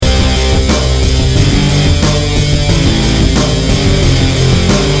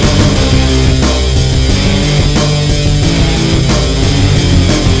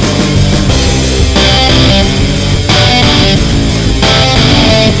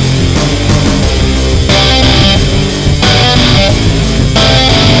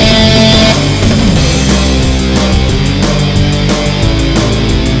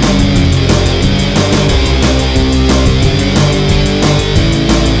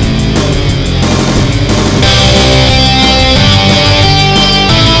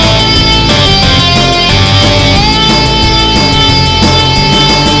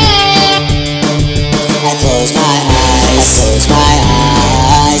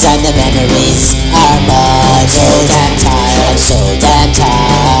memories and the memories are mine. So damn tired, I'm so damn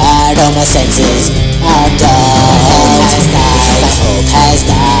tired. All my senses are dull. My hope has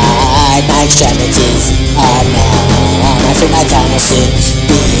died, my extremities are numb. I fear my time will soon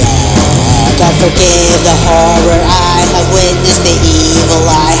be up. God forgive the horror I have witnessed, the evil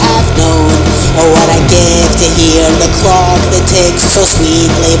I have known. Oh, what I give to hear the clock that ticks so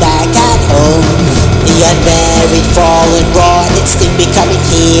sweetly back at home. The unburied, fallen, rot, instinct becoming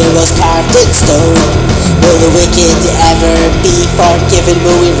heroes carved in stone. Will the wicked ever be forgiven?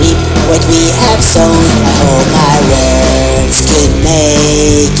 Will we reap what we have sown? I hope my words could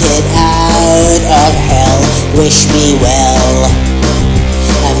make it out of hell. Wish me well.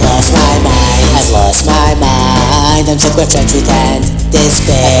 I've lost my mind, I've lost my mind. I'm sick with truth and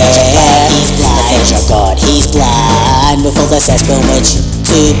despair. I've God, he's blind. With all the cesspool much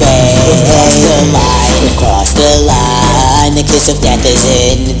to bear. We've crossed the line, we've crossed the line. The kiss of death is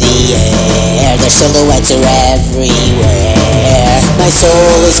in the air. Their silhouettes are everywhere. My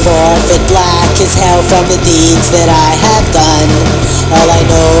soul is forfeit, black as hell from the deeds that I have done. All I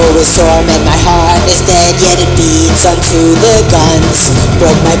know is torment, my heart is dead, yet it beats unto the guns.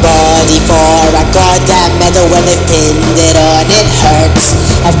 Broke my body for a goddamn medal. When they've pinned it on, it hurts.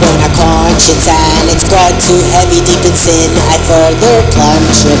 I've grown a conscience and it's got too heavy. Deep in sin I further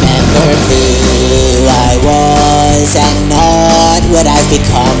plunge. Remember who I was and not what I've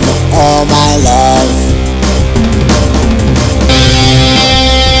become. All my love.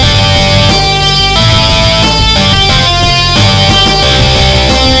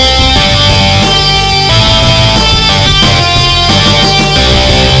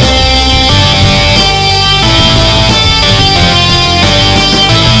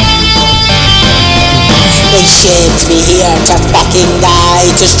 They shipped me here to fucking die,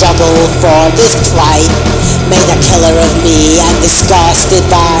 to struggle for this plight. Made a killer of me and disgusted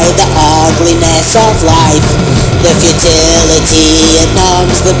by the ugliness of life. The futility, it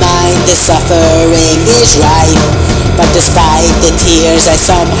numbs the mind, the suffering is rife. But despite the tears I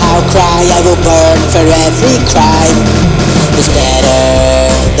somehow cry, I will burn for every crime. It's better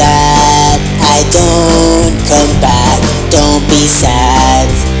that I don't come back, don't be sad.